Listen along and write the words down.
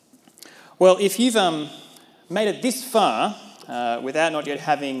Well, if you've made it this far without not yet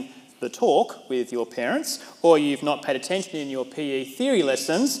having the talk with your parents, or you've not paid attention in your PE theory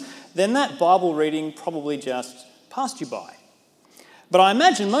lessons, then that Bible reading probably just passed you by. But I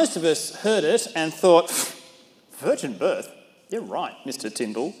imagine most of us heard it and thought, virgin birth? You're right, Mr.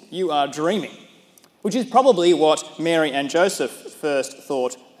 Tyndall, you are dreaming. Which is probably what Mary and Joseph first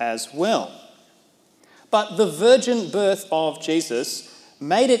thought as well. But the virgin birth of Jesus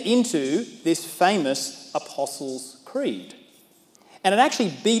made it into this famous Apostles' Creed. And it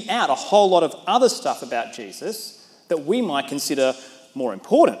actually beat out a whole lot of other stuff about Jesus that we might consider more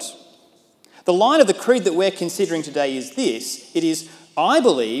important. The line of the creed that we're considering today is this. It is, I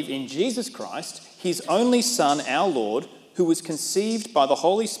believe in Jesus Christ, his only Son, our Lord, who was conceived by the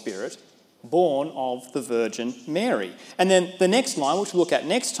Holy Spirit, born of the Virgin Mary. And then the next line, which we'll look at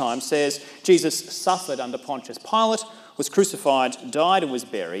next time, says Jesus suffered under Pontius Pilate, was crucified, died and was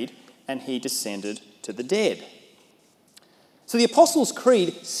buried, and he descended to the dead. So the Apostles'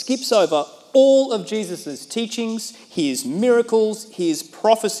 Creed skips over all of Jesus' teachings, his miracles, his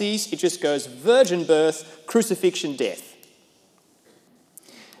prophecies. It just goes virgin birth, crucifixion, death.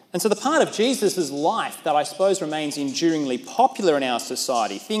 And so the part of Jesus' life that I suppose remains enduringly popular in our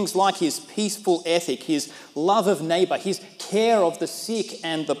society, things like his peaceful ethic, his love of neighbour, his care of the sick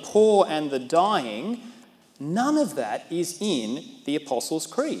and the poor and the dying, none of that is in the Apostles'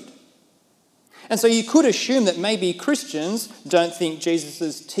 Creed. And so you could assume that maybe Christians don't think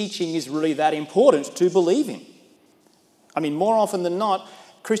Jesus' teaching is really that important to believe in. I mean, more often than not,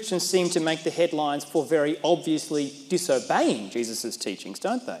 Christians seem to make the headlines for very obviously disobeying Jesus' teachings,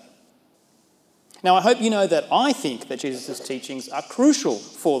 don't they? Now, I hope you know that I think that Jesus' teachings are crucial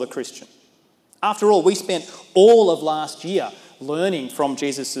for the Christian. After all, we spent all of last year learning from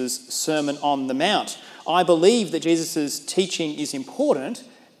Jesus' Sermon on the Mount. I believe that Jesus' teaching is important,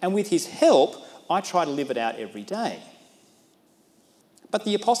 and with his help, I try to live it out every day. But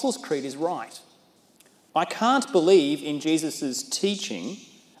the Apostles' Creed is right. I can't believe in Jesus' teaching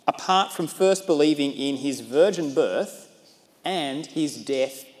apart from first believing in his virgin birth and his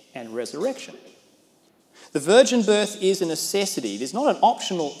death and resurrection. The virgin birth is a necessity. It is not an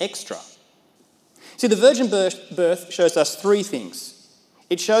optional extra. See, the virgin birth shows us three things.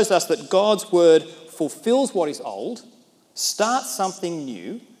 It shows us that God's word fulfills what is old, starts something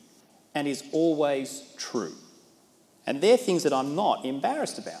new, and is always true. And they're things that I'm not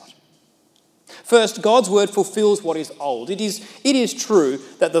embarrassed about. First, God's word fulfills what is old. It is true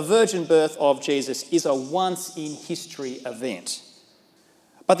that the virgin birth of Jesus is a once-in-history event.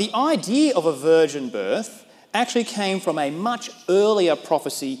 But the idea of a virgin birth actually came from a much earlier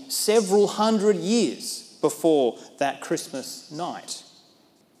prophecy several hundred years before that Christmas night.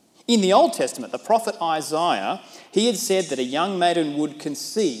 In the Old Testament, the prophet Isaiah, he had said that a young maiden would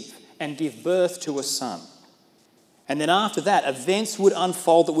conceive and give birth to a son. And then after that, events would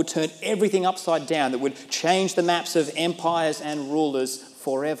unfold that would turn everything upside down, that would change the maps of empires and rulers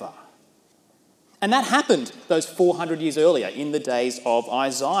forever. And that happened those 400 years earlier in the days of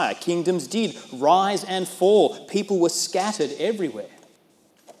Isaiah. Kingdoms did rise and fall. People were scattered everywhere.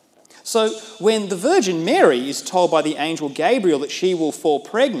 So when the Virgin Mary is told by the angel Gabriel that she will fall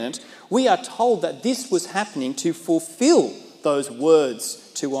pregnant, we are told that this was happening to fulfill those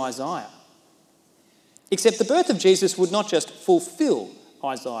words to Isaiah. Except the birth of Jesus would not just fulfill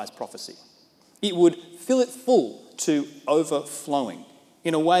Isaiah's prophecy. It would fill it full to overflowing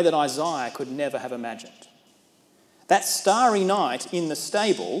in a way that Isaiah could never have imagined. That starry night in the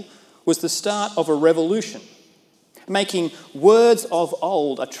stable was the start of a revolution, making words of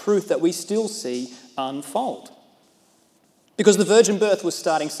old a truth that we still see unfold. Because the virgin birth was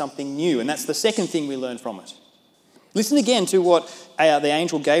starting something new, and that's the second thing we learn from it. Listen again to what the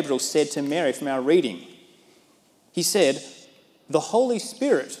angel Gabriel said to Mary from our reading. He said, "The Holy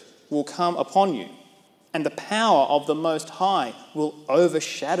Spirit will come upon you, and the power of the Most High will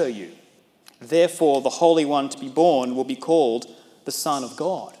overshadow you. Therefore, the Holy One to be born will be called the Son of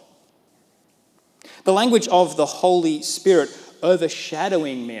God." The language of the Holy Spirit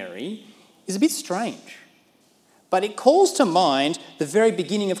overshadowing Mary is a bit strange, but it calls to mind the very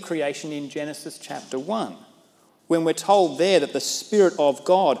beginning of creation in Genesis chapter 1, when we're told there that the Spirit of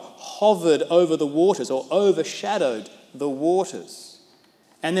God hovered over the waters or overshadowed the waters.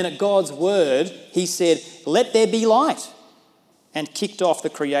 And then at God's word, he said, "Let there be light," and kicked off the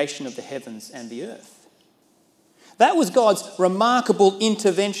creation of the heavens and the earth. That was God's remarkable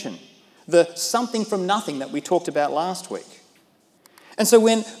intervention, the something from nothing that we talked about last week. And so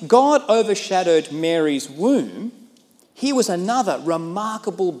when God overshadowed Mary's womb, here was another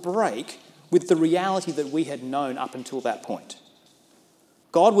remarkable break with the reality that we had known up until that point.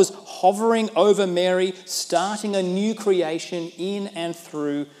 God was hovering over Mary, starting a new creation in and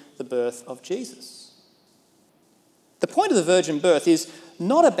through the birth of Jesus. The point of the virgin birth is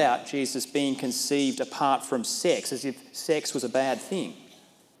not about Jesus being conceived apart from sex, as if sex was a bad thing.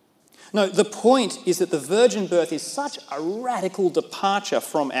 No, the point is that the virgin birth is such a radical departure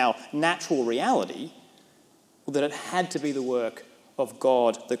from our natural reality that it had to be the work of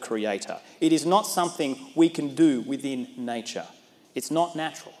God the Creator. It is not something we can do within nature. It's not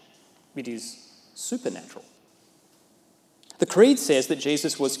natural. It is supernatural. The Creed says that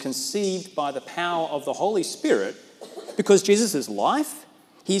Jesus was conceived by the power of the Holy Spirit because Jesus' life,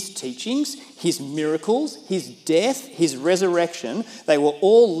 his teachings, his miracles, his death, his resurrection, they were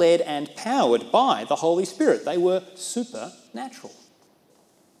all led and powered by the Holy Spirit. They were supernatural.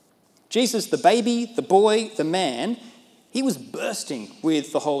 Jesus, the baby, the boy, the man, he was bursting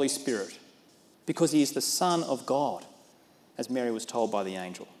with the Holy Spirit because he is the Son of God, as Mary was told by the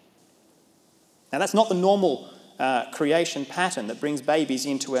angel. Now, that's not the normal creation pattern that brings babies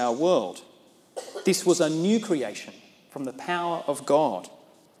into our world. This was a new creation from the power of God.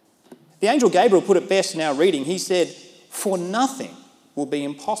 The angel Gabriel put it best in our reading. He said, "For nothing will be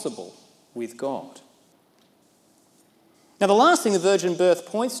impossible with God." Now, the last thing the virgin birth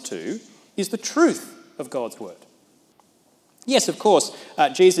points to is the truth of God's word. Yes, of course,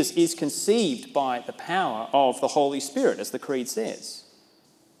 Jesus is conceived by the power of the Holy Spirit, as the Creed says.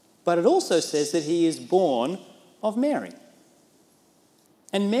 But it also says that he is born of Mary.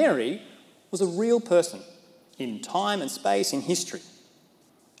 And Mary was a real person in time and space in history.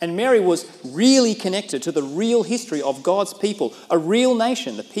 And Mary was really connected to the real history of God's people, a real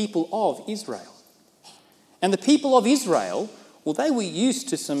nation, the people of Israel. And the people of Israel, well, they were used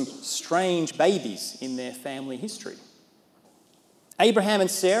to some strange babies in their family history. Abraham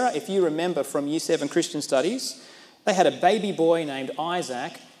and Sarah, if you remember from Year 7 Christian Studies, they had a baby boy named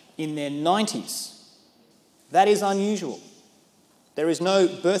Isaac in their 90s. That is unusual. There is no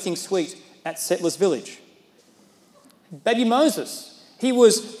birthing suite at Settlers Village. Baby Moses, he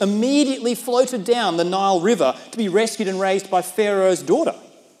was immediately floated down the Nile River to be rescued and raised by Pharaoh's daughter.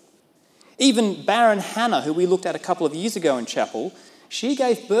 Even barren Hannah, who we looked at a couple of years ago in chapel, she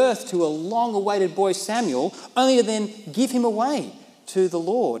gave birth to a long-awaited boy Samuel, only to then give him away to the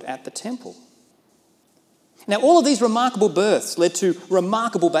Lord at the temple. Now, all of these remarkable births led to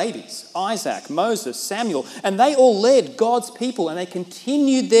remarkable babies, Isaac, Moses, Samuel, and they all led God's people, and they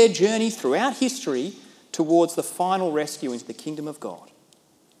continued their journey throughout history towards the final rescue into the kingdom of God.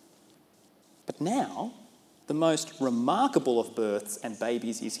 But now, the most remarkable of births and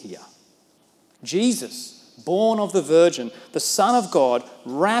babies is here. Jesus, born of the Virgin, the Son of God,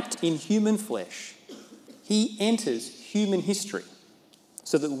 wrapped in human flesh. He enters human history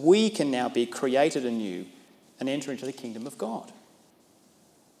so that we can now be created anew and enter into the kingdom of God.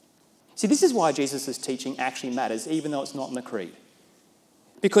 See, this is why Jesus' teaching actually matters, even though it's not in the Creed.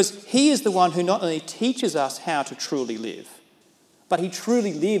 Because he is the one who not only teaches us how to truly live, but he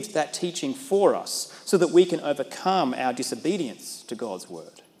truly lived that teaching for us so that we can overcome our disobedience to God's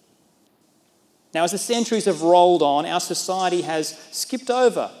word. Now, as the centuries have rolled on, our society has skipped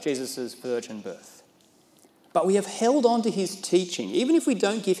over Jesus' virgin birth. But we have held on to his teaching, even if we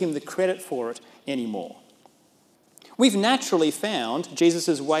don't give him the credit for it anymore. We've naturally found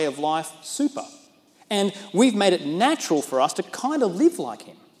Jesus' way of life super, and we've made it natural for us to kind of live like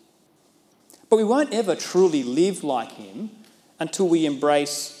him. But we won't ever truly live like him until we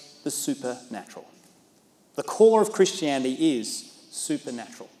embrace the supernatural. The core of Christianity is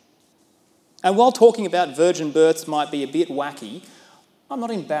supernatural. And while talking about virgin births might be a bit wacky, I'm not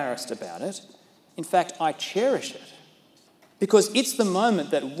embarrassed about it. In fact, I cherish it. Because it's the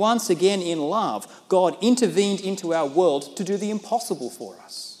moment that once again in love, God intervened into our world to do the impossible for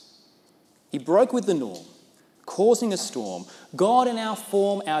us. He broke with the norm, causing a storm. God in our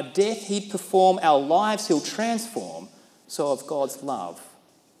form, our death he'd perform, our lives he'll transform. So of God's love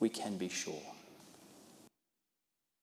we can be sure.